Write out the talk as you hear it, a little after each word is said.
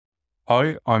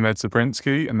Hi, I'm Ed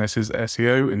Ziubrzynski, and this is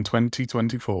SEO in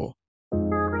 2024.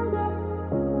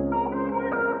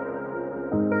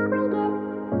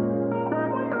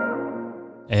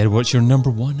 Ed, what's your number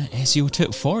one SEO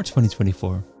tip for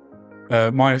 2024?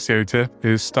 My SEO tip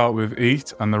is start with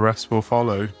EAT and the rest will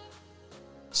follow.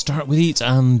 Start with EAT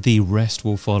and the rest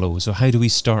will follow. So how do we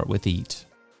start with EAT?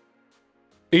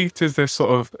 EAT is this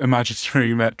sort of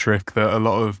imaginary metric that a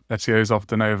lot of SEOs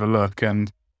often overlook,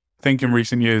 and I think in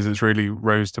recent years it's really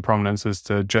rose to prominence as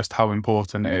to just how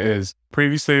important it is.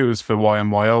 Previously it was for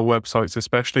YMYL websites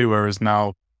especially, whereas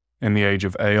now in the age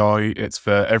of AI it's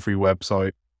for every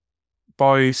website.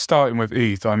 By starting with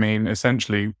EAT, I mean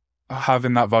essentially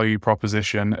having that value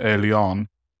proposition early on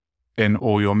in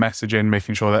all your messaging,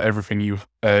 making sure that everything you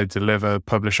deliver,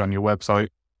 publish on your website,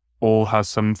 all has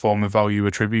some form of value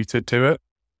attributed to it.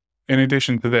 In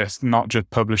addition to this, not just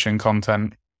publishing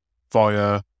content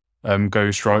via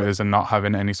ghostwriters and not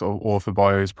having any sort of author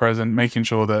bios present, making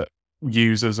sure that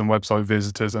users and website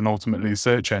visitors and ultimately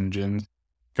search engines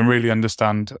can really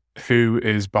understand who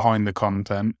is behind the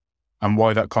content and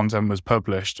why that content was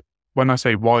published. When I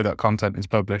say why that content is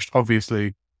published,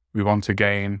 obviously we want to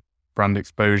gain brand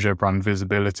exposure, brand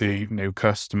visibility, new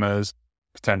customers,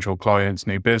 potential clients,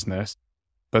 new business.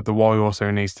 But the why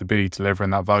also needs to be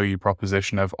delivering that value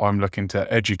proposition of I'm looking to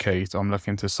educate, I'm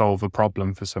looking to solve a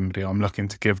problem for somebody, I'm looking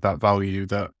to give that value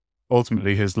that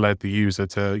ultimately has led the user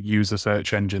to use a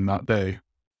search engine that day.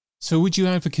 So would you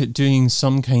advocate doing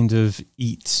some kind of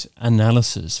EAT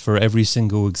analysis for every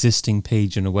single existing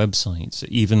page on a website,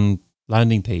 even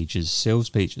landing pages, sales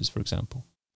pages, for example?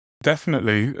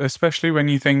 Definitely, especially when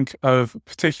you think of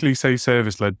particularly, say,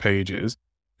 service-led pages.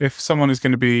 If someone is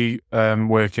going to be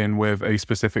working with a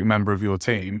specific member of your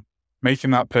team,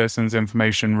 making that person's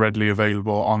information readily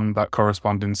available on that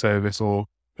corresponding service or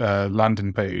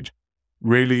landing page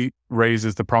really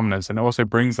raises the prominence, and it also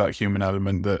brings that human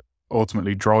element that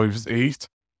ultimately drives EAT.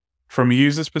 From a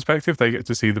user's perspective, they get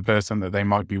to see the person that they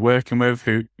might be working with,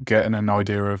 who getting an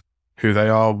idea of who they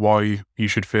are, why you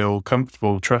should feel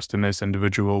comfortable trusting this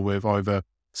individual with either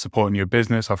supporting your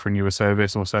business, offering you a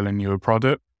service, or selling you a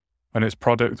product. When it's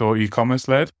product or e-commerce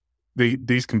led,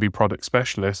 these can be product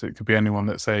specialists. It could be anyone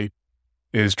that, say,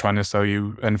 is trying to sell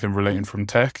you anything relating from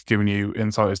tech, giving you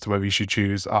insight as to whether you should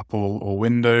choose Apple or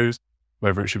Windows,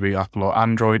 whether it should be Apple or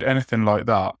Android, anything like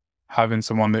that. Having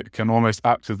someone that can almost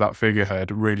act as that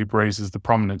figurehead really raises the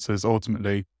prominence, as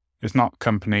ultimately it's not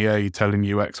company A telling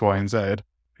you X, Y, and Z.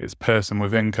 It's person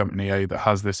within company A that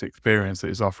has this experience that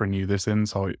is offering you this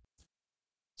insight.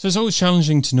 So it's always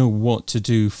challenging to know what to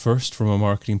do first from a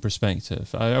marketing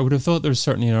perspective. I would have thought there's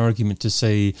certainly an argument to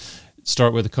say,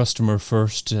 start with the customer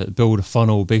first, build a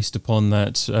funnel based upon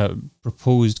that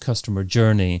proposed customer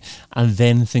journey, and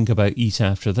then think about EAT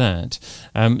after that.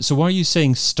 So why are you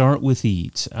saying start with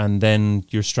EAT and then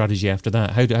your strategy after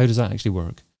that? How does that actually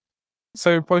work?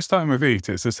 So by starting with EAT,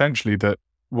 it's essentially that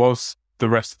whilst the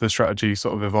rest of the strategy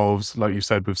sort of evolves, like you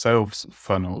said, with sales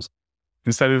funnels,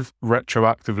 instead of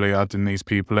retroactively adding these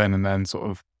people in and then sort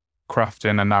of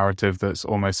crafting a narrative that's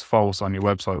almost false on your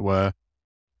website where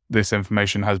this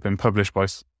information has been published by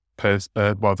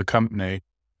the company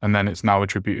and then it's now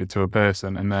attributed to a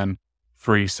person, and then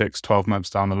 3, 6, 12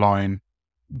 months down the line,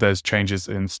 there's changes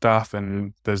in staff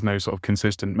and there's no sort of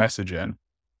consistent messaging.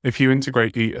 If you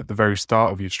integrate EAT at the very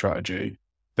start of your strategy,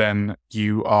 then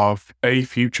you are A,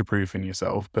 future-proofing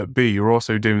yourself, but B, you're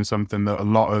also doing something that a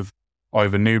lot of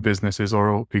either new businesses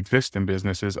or existing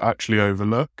businesses actually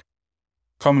overlook.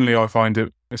 Commonly, I find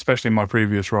it, especially in my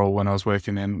previous role when I was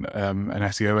working in an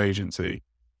SEO agency,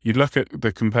 you'd look at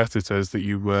the competitors that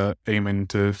you were aiming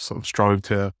to sort of strive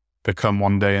to become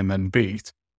one day and then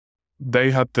beat.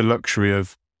 They had the luxury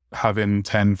of having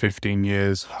 10, 15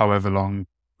 years, however long,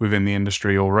 within the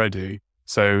industry already.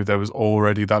 So there was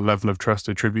already that level of trust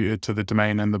attributed to the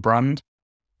domain and the brand.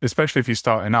 Especially if you're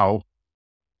starting out,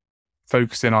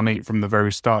 focusing on EAT from the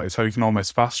very start is how you can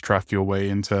almost fast track your way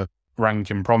into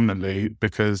ranking prominently,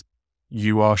 because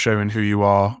you are showing who you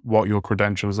are, what your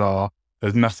credentials are.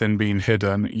 There's nothing being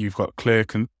hidden. You've got clear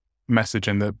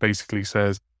messaging that basically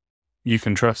says you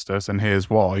can trust us and here's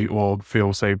why, or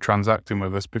feel safe transacting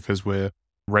with us because we're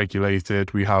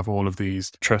regulated, we have all of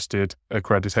these trusted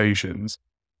accreditations.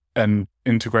 And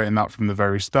integrating that from the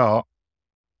very start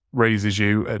raises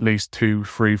you at least 2,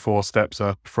 3, 4 steps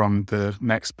up from the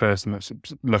next person that's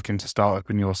looking to start up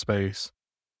in your space.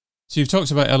 So you've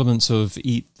talked about elements of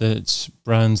EAT that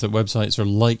brands, that websites are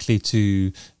likely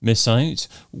to miss out.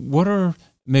 What are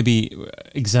maybe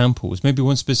examples, maybe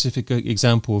one specific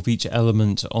example of each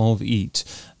element of EAT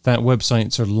that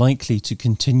websites are likely to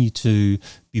continue to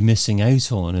be missing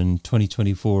out on in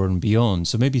 2024 and beyond?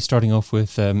 So maybe starting off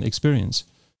with experience.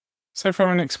 So from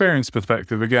an experience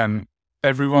perspective, again,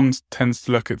 everyone tends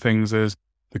to look at things as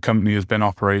the company has been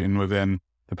operating within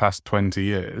the past 20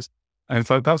 years. And it's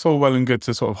like, that's all well and good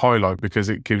to sort of highlight because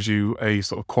it gives you a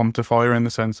sort of quantifier in the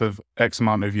sense of X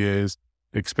amount of years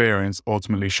experience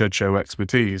ultimately should show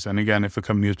expertise. And again, if a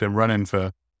company has been running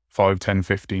for 5, 10,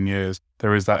 15 years,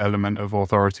 there is that element of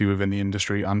authority within the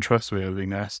industry and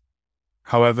trustworthiness.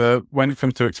 However, when it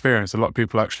comes to experience, a lot of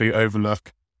people actually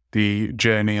overlook the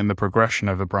journey and the progression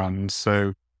of a brand.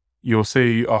 So you'll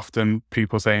see often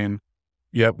people saying,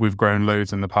 yep, we've grown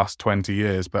loads in the past 20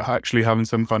 years, but actually having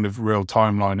some kind of real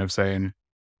timeline of saying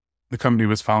the company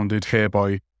was founded here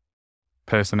by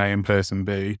person A and person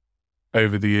B.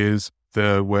 Over the years,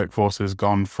 the workforce has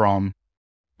gone from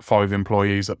 5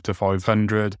 employees up to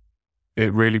 500.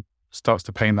 It really starts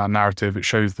to paint that narrative. It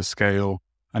shows the scale,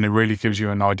 and it really gives you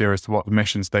an idea as to what the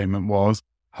mission statement was,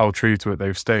 how true to it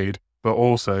they've stayed, but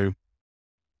also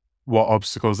what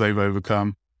obstacles they've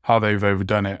overcome, how they've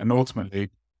overdone it, and ultimately,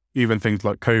 even things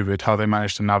like COVID, how they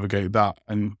managed to navigate that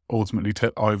and ultimately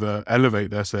to either elevate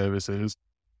their services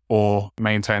or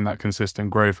maintain that consistent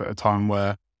growth at a time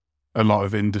where a lot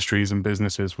of industries and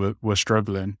businesses were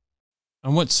struggling.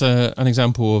 And what's an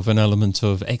example of an element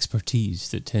of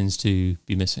expertise that tends to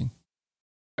be missing?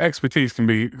 Expertise can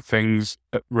be things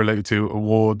related to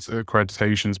awards,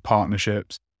 accreditations,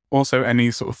 partnerships, also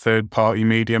any sort of third-party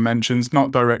media mentions,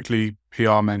 not directly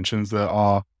PR mentions that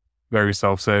are very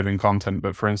self-serving content,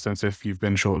 but for instance, if you've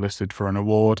been shortlisted for an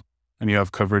award and you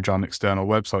have coverage on external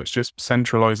websites, just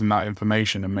centralizing that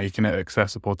information and making it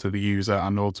accessible to the user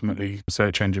and ultimately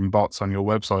search engine bots on your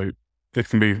website. It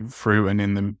can be through and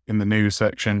in the news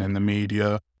section, in the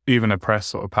media, even a press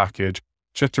sort of package,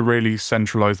 just to really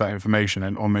centralize that information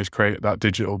and almost create that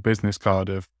digital business card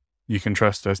of, you can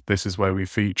trust us, this is where we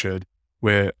featured,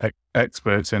 we're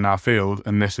experts in our field,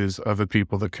 and this is other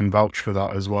people that can vouch for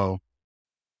that as well.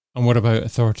 And what about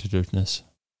authoritativeness?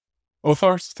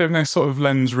 Authoritativeness sort of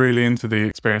lends really into the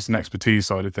experience and expertise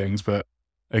side of things, but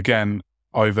again,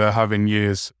 either having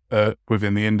years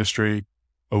within the industry,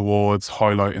 awards,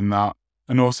 highlighting that,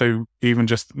 and also even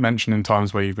just mentioning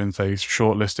times where you've been, say,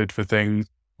 shortlisted for things,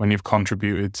 when you've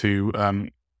contributed to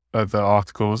other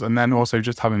articles, and then also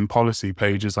just having policy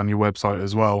pages on your website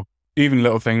as well. Even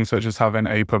little things such as having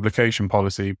a publication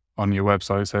policy on your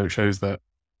website, so it shows that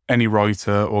any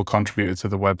writer or contributor to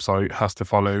the website has to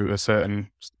follow a certain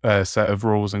set of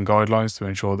rules and guidelines to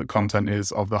ensure that content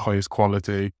is of the highest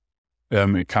quality.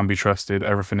 It can be trusted,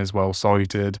 everything is well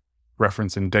cited,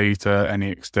 referencing data, any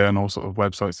external sort of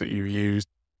websites that you use,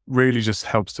 really just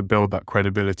helps to build that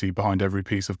credibility behind every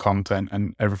piece of content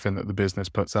and everything that the business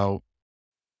puts out.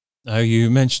 Now, you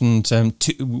mentioned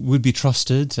would be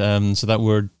trusted, so that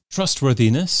word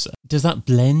trustworthiness, does that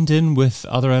blend in with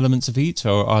other elements of EAT,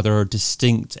 or are there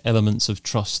distinct elements of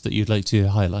trust that you'd like to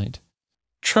highlight?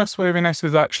 Trustworthiness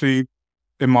is actually,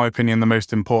 in my opinion, the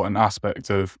most important aspect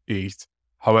of EAT.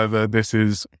 However, this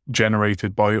is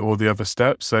generated by all the other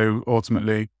steps. So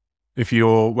ultimately, if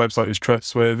your website is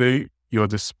trustworthy, you're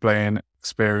displaying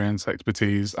experience,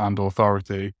 expertise, and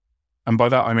authority. And by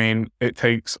that, I mean, it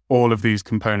takes all of these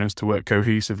components to work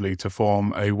cohesively to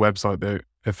form a website that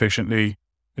efficiently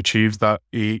achieves that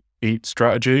EAT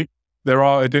strategy. There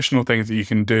are additional things that you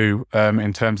can do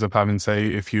in terms of having, say,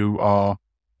 if you are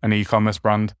an e-commerce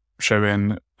brand,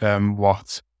 showing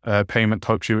what payment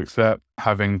types you accept,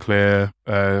 having clear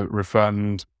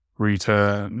refund,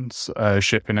 returns,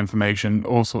 shipping information,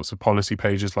 all sorts of policy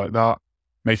pages like that,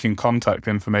 making contact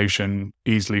information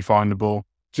easily findable,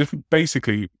 just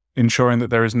basically ensuring that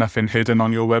there is nothing hidden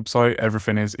on your website,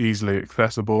 everything is easily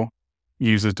accessible.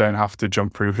 Users don't have to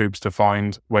jump through hoops to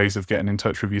find ways of getting in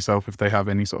touch with yourself if they have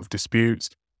any sort of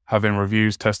disputes, having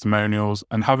reviews, testimonials,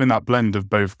 and having that blend of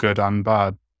both good and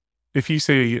bad. If you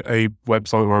see a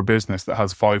website or a business that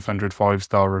has 500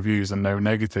 5-star reviews and no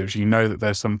negatives, you know that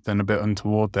there's something a bit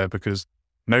untoward there, because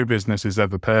no business is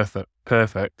ever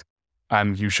perfect,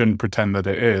 and you shouldn't pretend that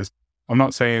it is. I'm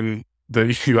not saying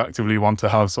that you actively want to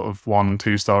have sort of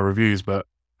 1-2-star reviews, but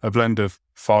a blend of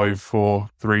 5, 4,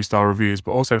 3-star reviews,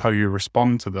 but also how you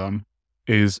respond to them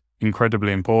is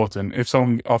incredibly important. If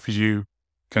someone offers you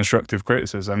constructive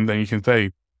criticism, then you can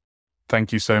say,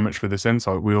 thank you so much for this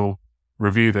insight. We'll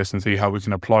review this and see how we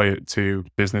can apply it to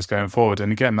business going forward.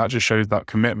 And again, that just shows that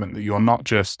commitment that you're not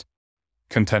just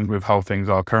content with how things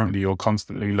are currently, you're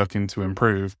constantly looking to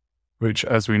improve, which,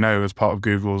 as we know, as part of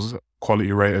Google's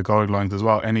quality rater guidelines as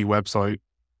well, any website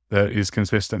that is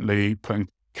consistently putting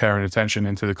care and attention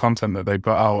into the content that they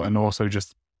put out, and also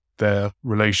just their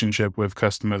relationship with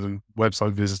customers and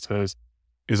website visitors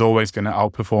is always going to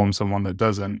outperform someone that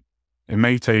doesn't. It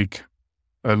may take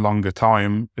a longer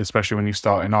time, especially when you're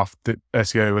starting off. The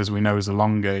SEO, as we know, is a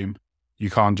long game. You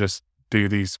can't just do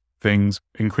these things,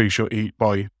 increase your EAT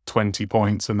by 20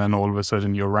 points, and then all of a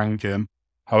sudden you're ranking.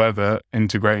 However,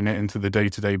 integrating it into the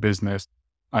day-to-day business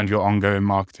and your ongoing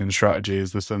marketing strategy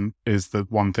is the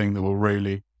one thing that will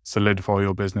really solidify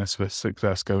your business for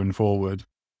success going forward.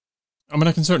 I mean,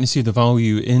 I can certainly see the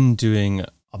value in doing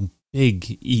a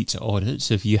big EAT audit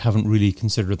if you haven't really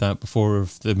considered that before,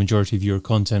 if the majority of your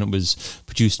content was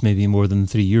produced maybe more than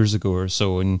 3 years ago or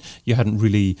so, and you hadn't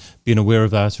really been aware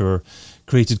of that or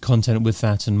created content with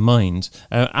that in mind.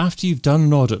 After you've done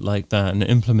an audit like that and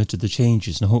implemented the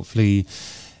changes and hopefully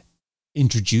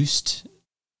introduced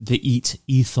the EAT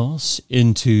ethos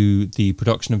into the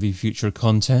production of your future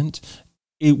content,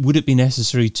 would it be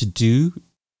necessary to do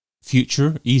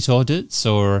future EAT audits,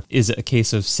 or is it a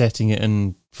case of setting it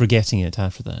and forgetting it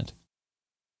after that?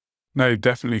 No,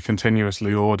 definitely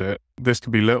continuously audit. This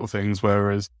could be little things,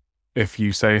 whereas if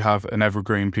you say have an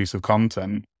evergreen piece of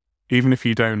content, even if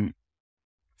you don't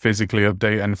physically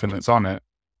update anything that's on it,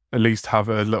 at least have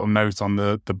a little note on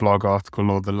the blog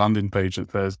article or the landing page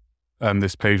that says,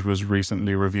 this page was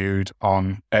recently reviewed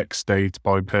on X date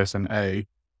by person A,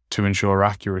 to ensure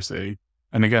accuracy.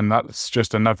 And again, that's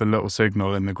just another little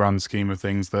signal in the grand scheme of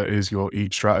things that is your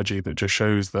EAT strategy, that just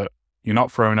shows that you're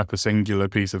not throwing up a singular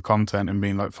piece of content and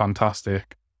being like,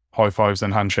 fantastic, high fives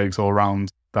and handshakes all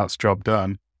around, that's job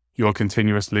done. You're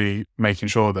continuously making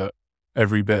sure that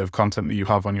every bit of content that you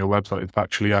have on your website is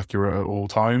factually accurate at all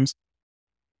times.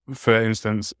 For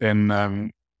instance,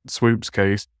 in Swoop's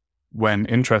case, when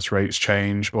interest rates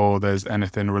change or there's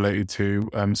anything related to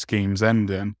schemes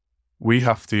ending, we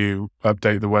have to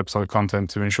update the website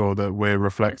content to ensure that we're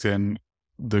reflecting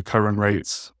the current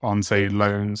rates on, say,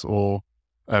 loans or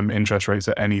interest rates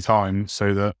at any time,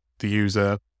 so that the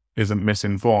user isn't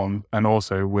misinformed. And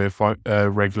also we're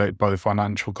regulated by the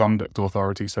Financial Conduct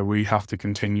Authority, so we have to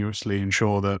continuously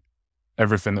ensure that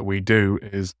everything that we do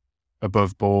is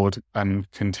above board and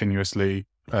continuously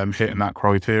hitting that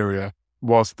criteria.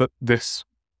 Whilst this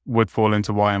would fall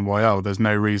into YMYL, there's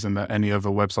no reason that any other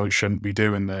website shouldn't be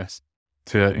doing this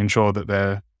to ensure that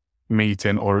they're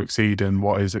meeting or exceeding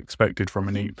what is expected from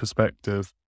an EAT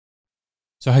perspective.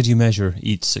 So how do you measure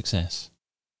EAT success?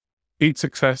 EAT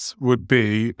success would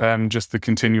be just the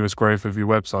continuous growth of your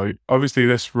website. Obviously,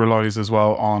 this relies as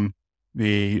well on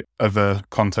the other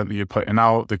content that you're putting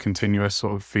out, the continuous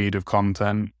sort of feed of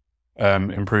content,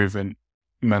 improvement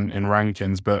in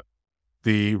rankings. But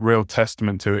the real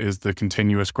testament to it is the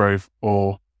continuous growth,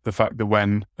 or the fact that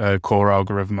when core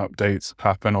algorithm updates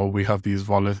happen, or we have these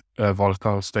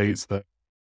volatile states, that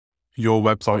your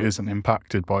website isn't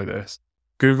impacted by this.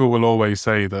 Google will always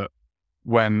say that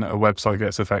when a website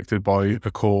gets affected by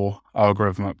a core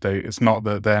algorithm update, it's not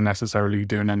that they're necessarily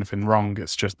doing anything wrong,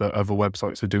 it's just that other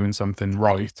websites are doing something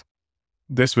right.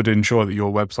 This would ensure that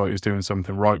your website is doing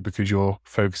something right because you're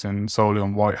focusing solely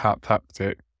on white hat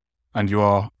tactic, and you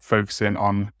are focusing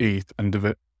on EAT and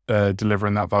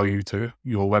delivering that value to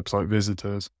your website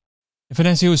visitors. If an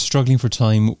SEO is struggling for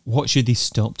time, what should they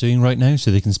stop doing right now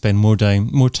so they can spend more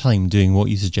time doing what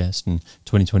you suggest in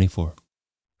 2024?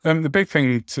 The big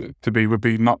thing would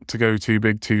be not to go too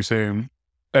big too soon.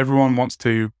 Everyone wants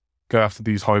to go after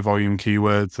these high volume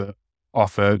keywords that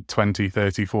offer 20,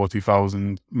 30,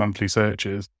 40,000 monthly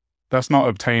searches. That's not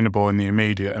obtainable in the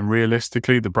immediate, and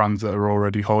realistically, the brands that are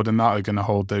already holding that are going to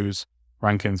hold those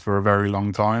rankings for a very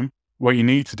long time. What you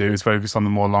need to do is focus on the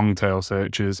more long tail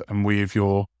searches and weave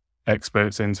your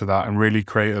experts into that and really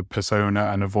create a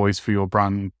persona and a voice for your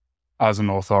brand as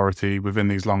an authority within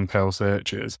these long tail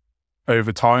searches.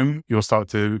 Over time, you'll start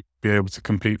to be able to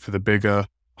compete for the bigger,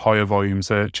 higher volume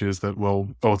searches that will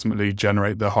ultimately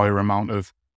generate the higher amount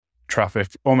of traffic,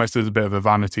 almost as a bit of a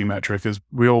vanity metric, as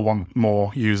we all want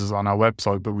more users on our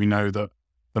website, but we know that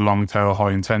the long tail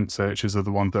high intent searches are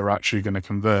the ones that are actually going to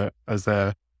convert, as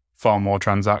they're far more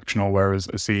transactional, whereas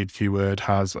a seed keyword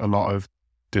has a lot of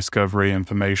discovery,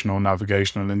 informational,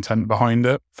 navigational intent behind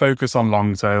it. Focus on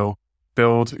long tail,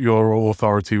 build your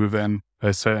authority within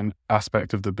a certain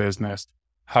aspect of the business,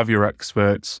 have your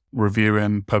experts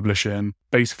reviewing, publishing,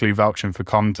 basically vouching for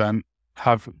content,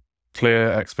 have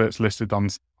clear experts listed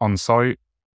on site,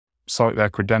 cite their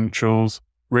credentials,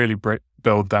 really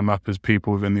build them up as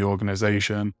people within the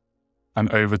organization.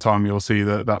 And over time, you'll see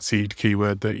that seed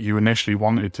keyword that you initially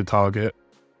wanted to target,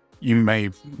 you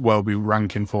may well be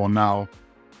ranking for now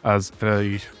as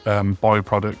a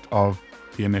byproduct of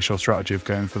the initial strategy of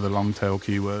going for the long tail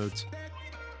keywords.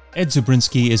 Ed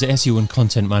Ziubrzynski is SEO and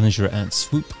Content Manager at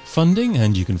Swoop Funding,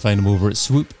 and you can find him over at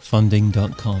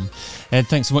swoopfunding.com. Ed,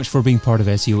 thanks so much for being part of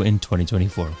SEO in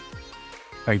 2024.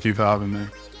 Thank you for having me.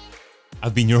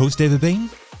 I've been your host, David Bain.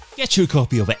 Get your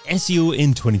copy of SEO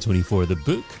in 2024, the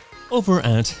book, over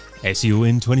at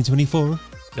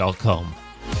seoin2024.com.